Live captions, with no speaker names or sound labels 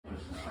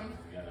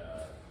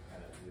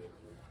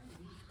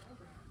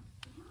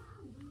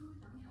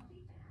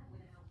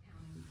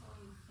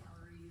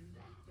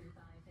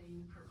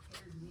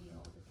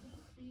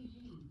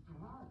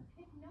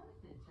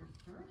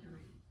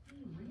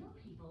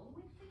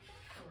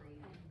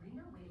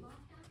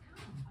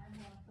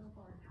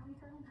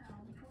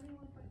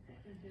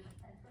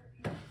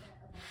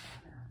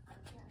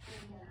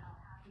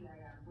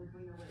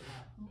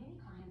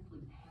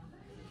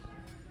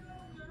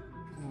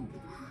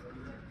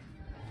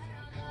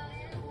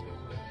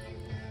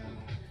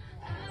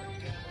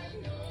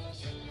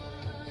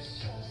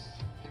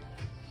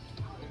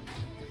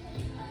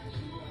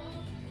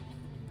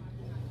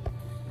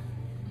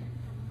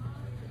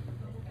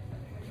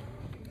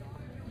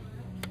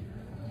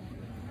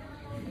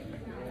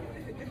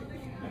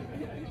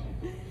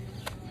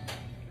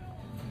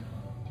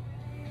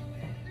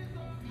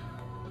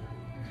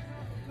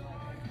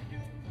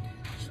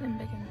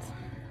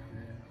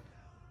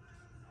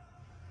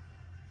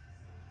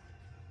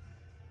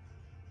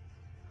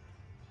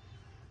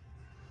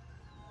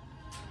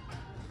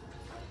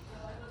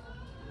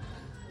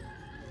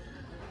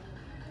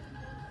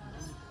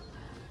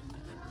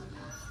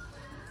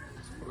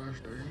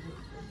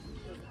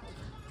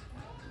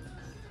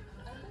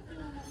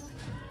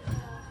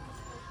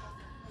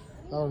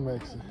That one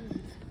makes it.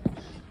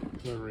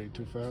 Did I read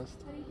too fast?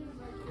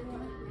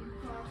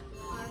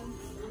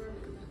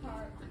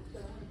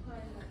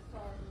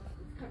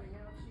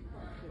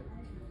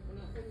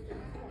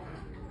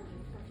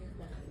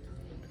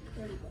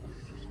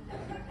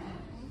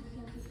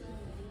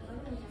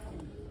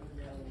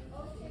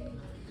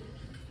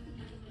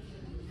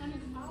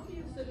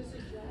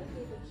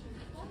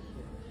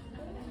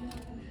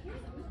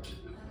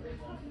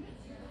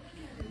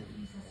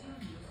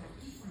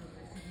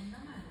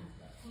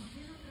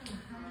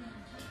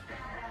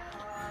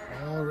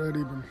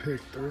 Already been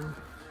picked through.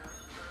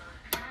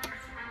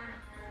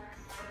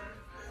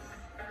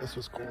 This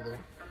was cool though.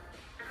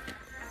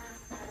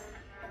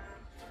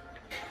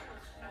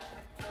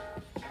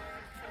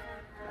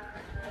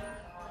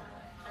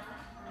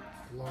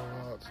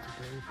 Lots to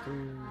go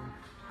through.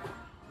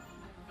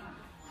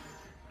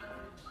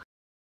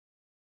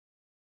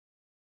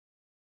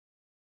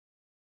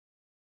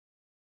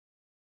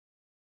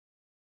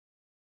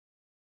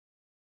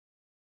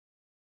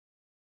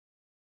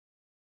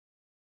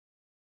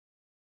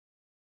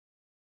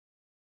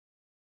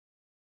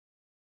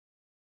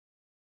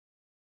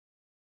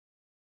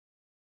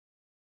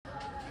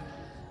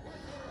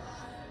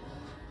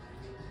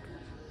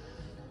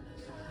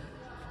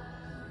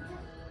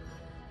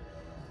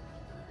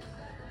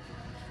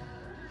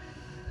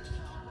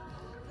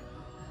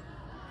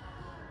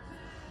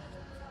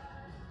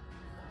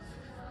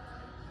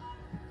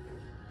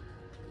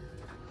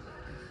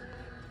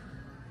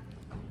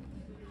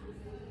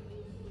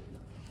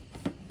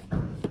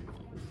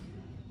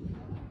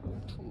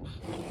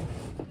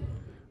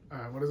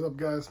 Alright, what is up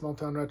guys? Small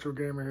Town Retro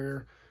Gamer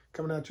here,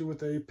 coming at you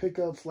with a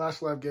pickup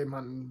 / live game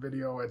hunting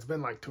video. It's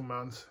been like 2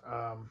 months,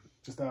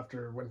 just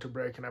after winter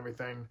break and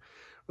everything.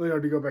 Really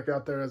hard to go back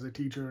out there as a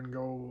teacher and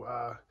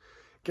go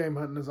game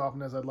hunting as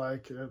often as I'd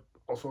like.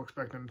 Also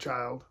expecting a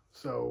child,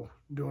 so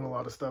doing a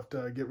lot of stuff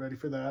to get ready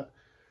for that.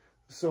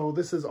 So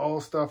this is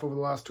all stuff over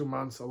the last 2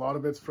 months. A lot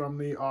of it's from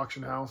the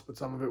auction house, but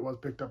some of it was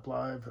picked up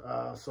live,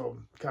 so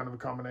kind of a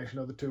combination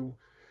of the two.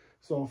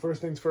 So first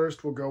things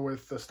first, we'll go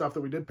with the stuff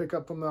that we did pick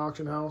up from the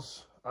auction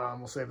house.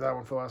 We'll save that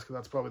one for last because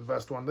that's probably the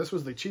best one. This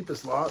was the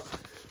cheapest lot.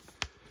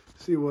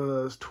 See, it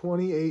was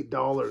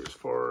 $28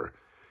 for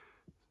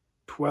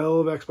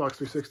 12 Xbox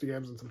 360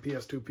 games and some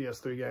PS2,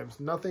 PS3 games.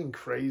 Nothing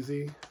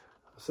crazy.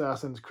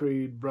 Assassin's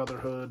Creed,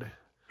 Brotherhood.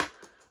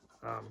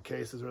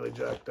 Case is really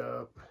jacked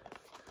up.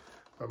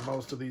 But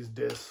most of these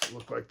discs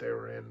look like they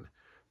were in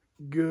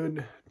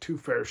good to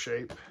fair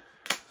shape.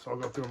 So I'll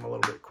go through them a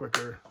little bit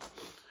quicker.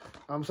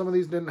 Some of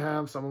these didn't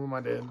have, some of them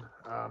I did.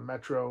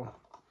 Metro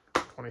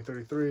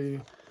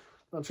 2033.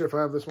 Not sure if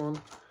I have this one.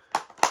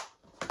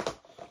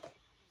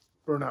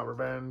 Burnout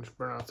Revenge.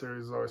 Burnout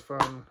series is always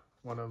fun.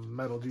 One of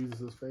Metal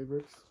Jesus'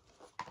 favorites.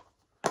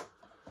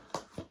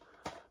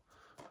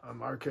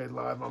 Arcade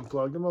Live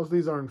Unplugged. And most of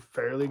these are in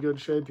fairly good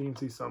shape. You can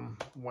see some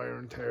wear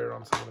and tear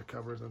on some of the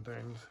covers and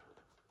things.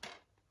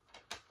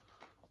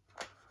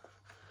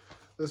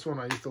 This one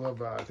I used to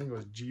love, I think it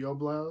was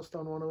Geoblast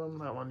on one of them.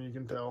 That one you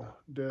can tell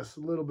disc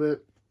a little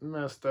bit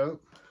messed up.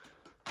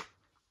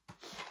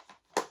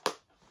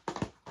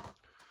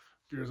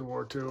 Gears of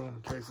War 2,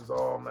 case is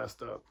all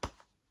messed up.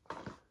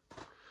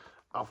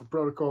 Alpha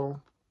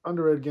Protocol,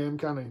 underrated game,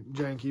 kind of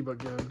janky but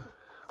good.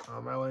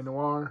 LA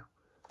Noire.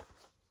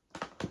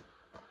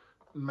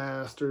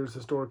 Masters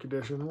Historic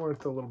Edition,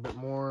 worth a little bit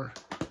more.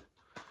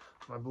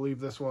 I believe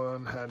this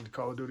one had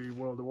Call of Duty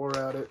World at War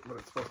at it, but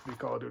it's supposed to be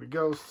Call of Duty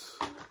Ghosts.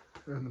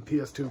 And the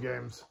PS2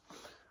 games,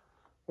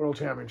 World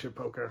Championship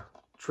Poker,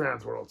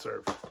 Trans World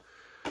Surf.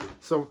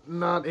 So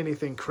not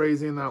anything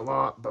crazy in that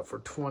lot, but for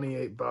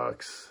 28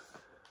 bucks,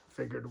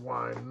 figured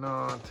why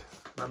not.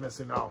 I'm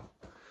missing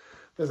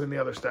Missing the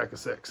other stack of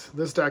 6.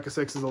 This stack of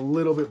 6 is a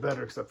little bit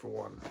better except for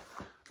one.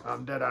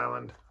 Dead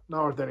Island,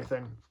 not worth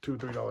anything,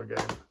 $2 or $3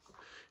 game.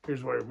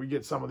 Here's where we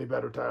get some of the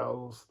better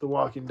titles. The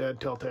Walking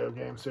Dead Telltale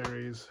game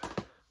series.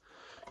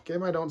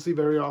 Game I don't see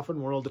very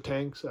often, World of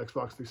Tanks,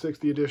 Xbox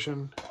 360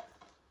 edition.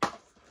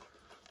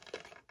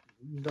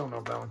 Don't know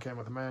if that one came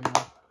with a manual.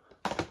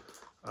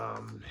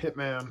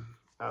 Hitman,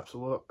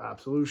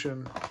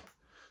 Absolution.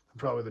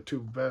 Probably the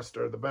two best,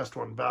 or the best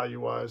one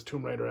value-wise.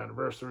 Tomb Raider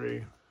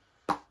Anniversary.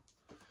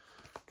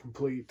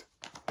 Complete.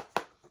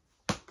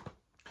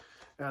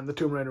 And the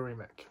Tomb Raider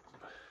remake.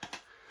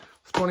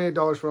 It's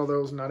 $28 for all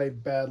those. Not a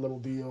bad little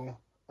deal.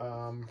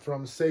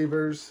 From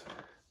Savers.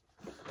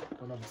 I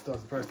don't know if it still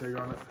has the price tag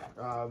on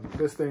it.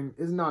 This thing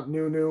is not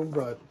new,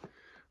 but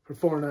for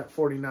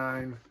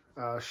 $4.49.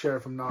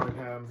 Sheriff from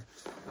Nottingham.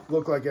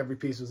 Looked like every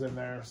piece was in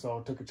there, so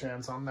I took a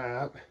chance on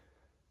that.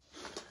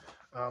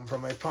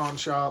 From a pawn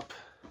shop.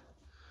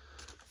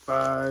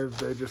 5,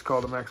 they just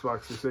called them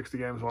Xbox 360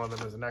 games. One of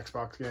them is an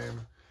Xbox game.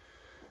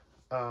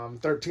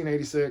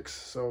 $13.86,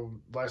 so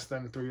less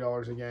than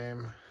 $3 a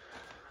game.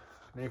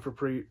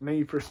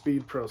 Need for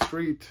Speed Pro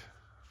Street.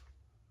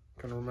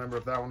 Couldn't remember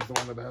if that one's the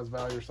one that has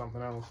value or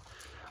something else.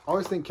 I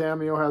always think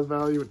Cameo has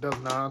value. It does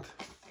not.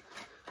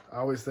 I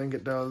always think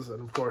it does.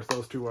 And of course,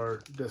 those two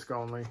are disc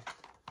only.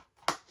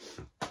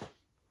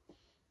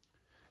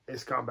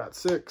 Ace Combat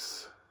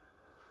 6.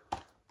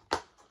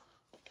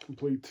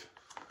 Complete.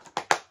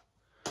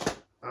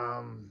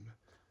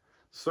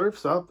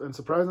 Surf's Up, and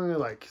surprisingly,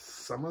 like,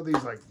 some of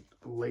these, like,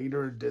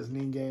 later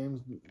Disney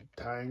games,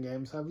 tie-in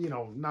games have, you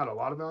know, not a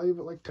lot of value,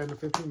 but like 10 to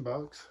 15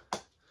 bucks.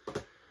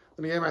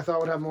 And the game I thought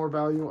would have more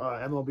value,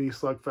 MLB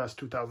Slugfest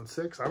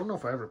 2006. I don't know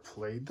if I ever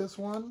played this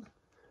one.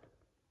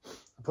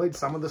 I played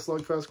some of the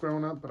Slugfest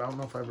growing up, but I don't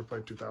know if I ever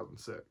played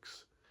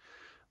 2006.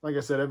 Like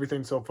I said,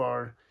 everything so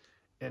far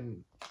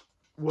and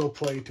will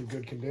play to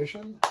good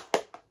condition.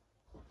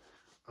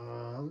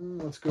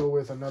 Let's go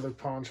with another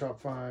pawn shop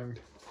find.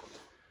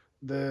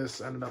 This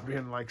ended up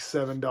being like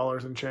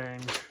 $7 and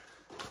change.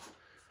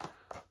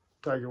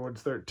 Tiger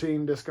Woods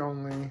 13, disc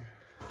only.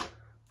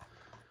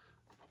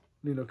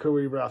 Nino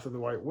Kuni, Wrath of the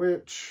White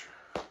Witch.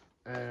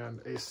 And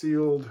a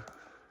sealed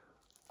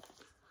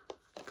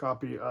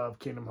copy of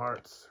Kingdom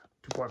Hearts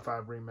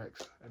 2.5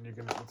 Remix. And you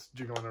can, it's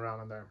jiggling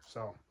around in there.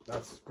 So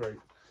that's great.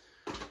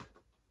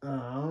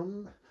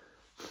 I'm going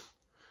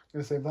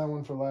to save that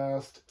one for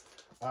last.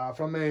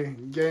 From a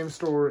game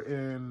store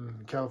in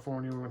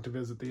California, we went to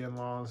visit the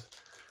in-laws.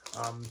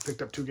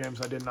 Picked up 2 games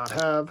I did not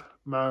have.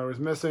 Mine was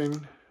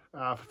missing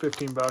for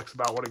 15 bucks,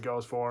 about what it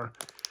goes for.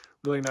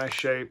 Really nice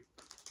shape.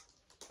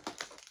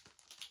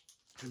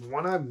 And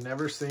one I've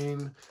never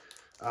seen.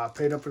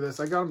 Paid up for this.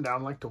 I got them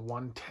down like to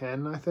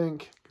 110, I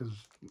think, because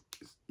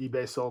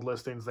eBay sold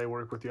listings. They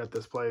work with you at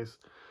this place.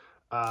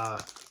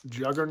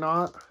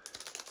 Juggernaut.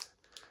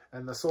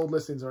 And the sold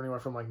listings are anywhere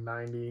from like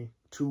 90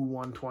 to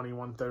 120,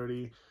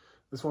 130.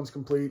 This one's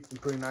complete, in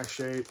pretty nice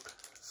shape,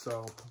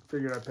 so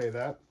figured I'd pay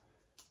that.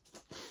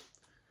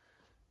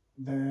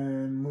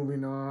 Then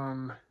moving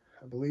on,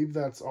 I believe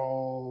that's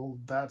all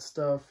that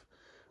stuff.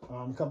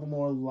 A couple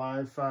more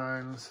live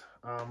finds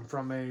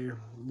from a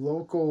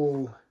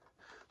local.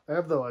 I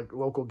have the like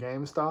local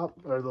GameStop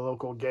or the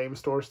local game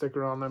store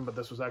sticker on them, but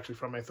this was actually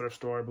from a thrift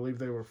store. I believe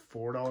they were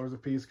 $4 a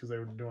piece because they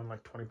were doing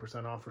like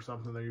 20% off or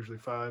something. They're usually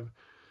 $5.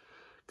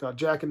 Got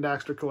Jack and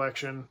Daxter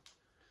collection.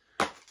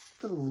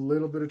 A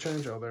little bit of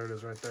change. Oh, there it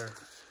is right there.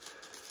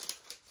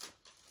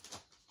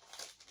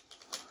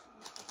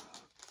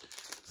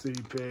 So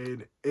you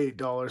paid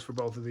 $8 for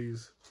both of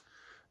these.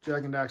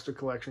 Jack and Daxter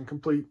collection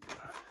complete.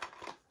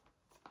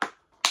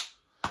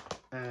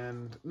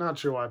 And not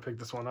sure why I picked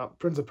this one up.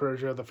 Prince of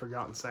Persia, The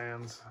Forgotten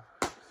Sands.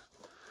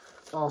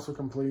 Also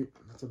complete.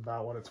 That's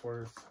about what it's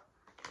worth.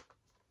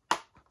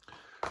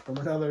 From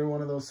another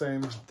one of those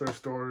same thrift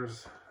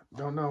stores.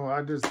 Don't know.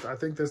 I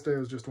think this day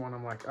was just one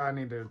I'm like, I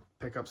need to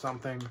pick up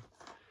something.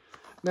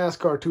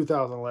 NASCAR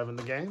 2011,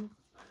 the game.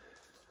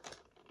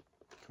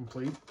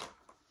 Complete.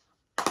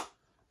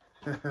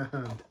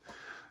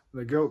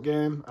 The GOAT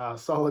game,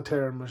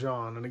 Solitaire and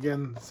Mahjong. And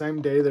again,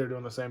 same day they're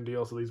doing the same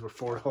deal, so these were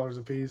 $4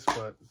 a piece,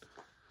 but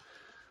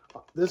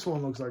this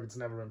one looks like it's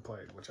never been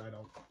played, which I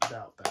don't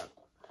doubt that.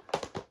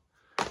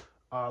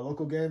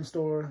 Local game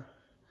store.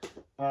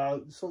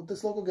 So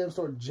this local game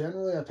store,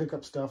 generally I pick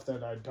up stuff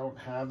that I don't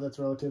have that's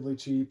relatively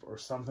cheap or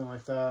something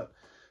like that.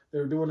 They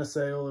were doing a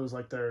sale. It was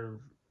like their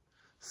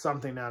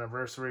something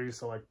anniversary.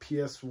 So like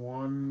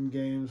PS1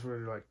 games were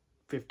like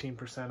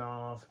 15%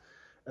 off.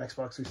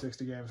 Xbox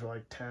 360 games were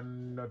like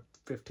 10 to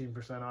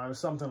 15% off. It was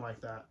something like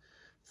that.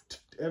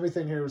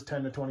 Everything here was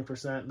 10 to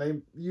 20%.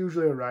 They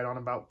usually are right on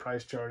about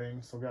price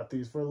charting. So got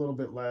these for a little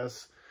bit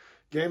less.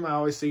 Game I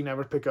always see,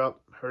 never pick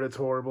up. Heard it's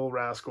horrible.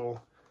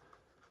 Rascal.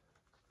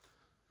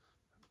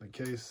 In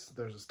case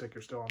there's a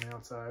sticker still on the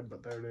outside,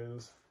 but there it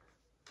is.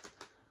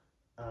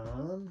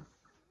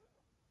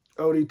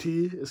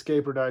 ODT,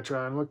 Escape or Die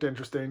Trying, looked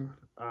interesting.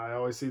 I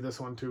always see this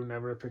one too,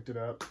 never picked it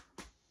up.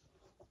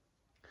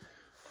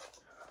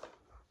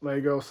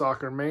 Lego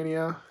Soccer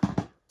Mania.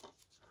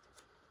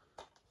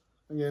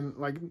 Again,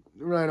 like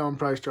right on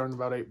price chart,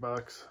 about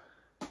 $8.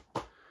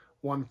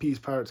 One Piece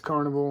Pirates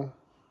Carnival.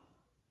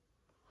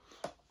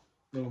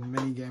 Little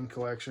mini game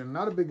collection.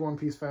 Not a big One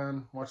Piece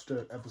fan. Watched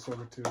an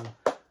episode or 2.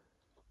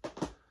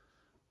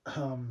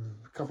 A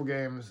couple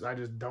games I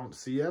just don't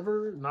see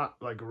ever. Not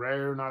like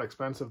rare, not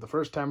expensive. The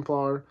First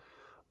Templar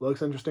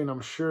looks interesting.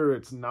 I'm sure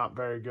it's not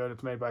very good.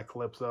 It's made by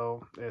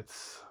Calypso.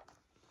 It's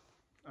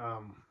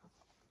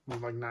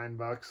like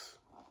 $9.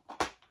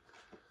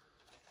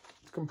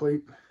 It's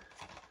complete.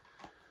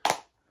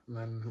 And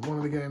then one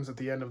of the games at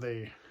the end of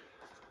the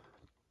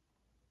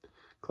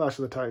Clash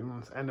of the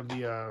Titans, end of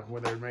the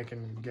where they're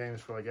making games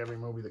for like every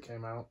movie that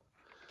came out.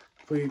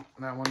 Complete.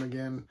 And that one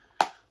again.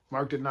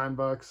 Marked at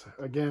 $9.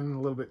 Again,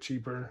 a little bit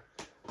cheaper.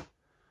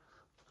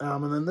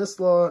 And then this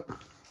lot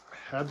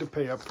had to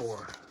pay up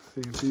for. So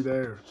you can see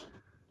there,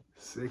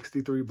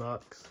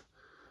 $63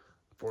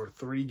 for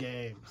 3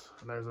 games.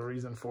 And there's a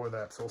reason for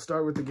that. So we'll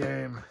start with the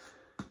game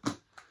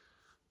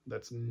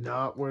that's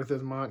not worth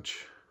as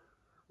much.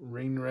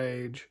 Ring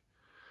Rage.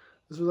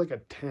 This was like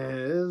a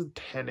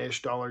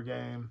 10-ish dollar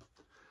game.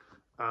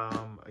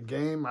 A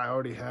game I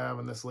already have,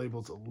 and this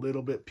label's a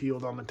little bit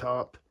peeled on the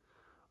top.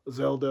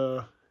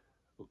 Zelda,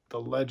 The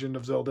Legend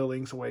of Zelda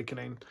Link's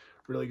Awakening.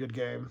 Really good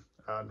game.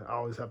 I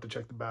always have to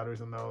check the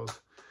batteries on those.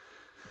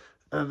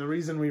 And the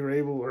reason we were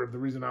able, or the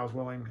reason I was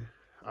willing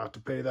to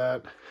pay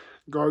that,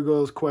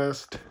 Gargoyles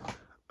Quest,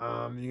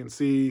 you can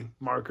see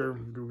marker,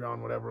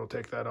 Gugon, whatever, will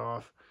take that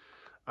off.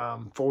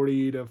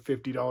 $40 to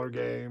 $50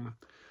 game.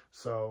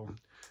 So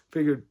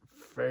figured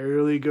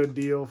fairly good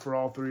deal for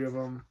all three of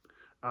them.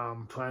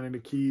 Planning to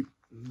keep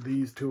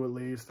these two at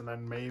least, and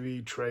then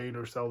maybe trade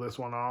or sell this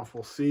one off.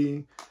 We'll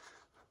see.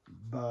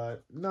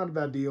 But not a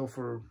bad deal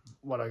for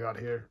what I got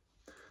here.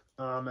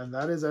 And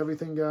that is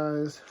everything,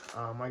 guys.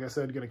 Like I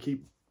said, going to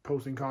keep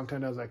posting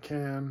content as I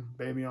can.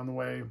 Baby on the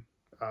way.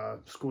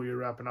 School year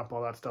wrapping up,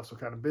 all that stuff, so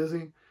kind of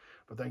busy.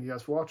 But thank you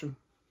guys for watching.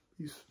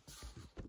 Peace.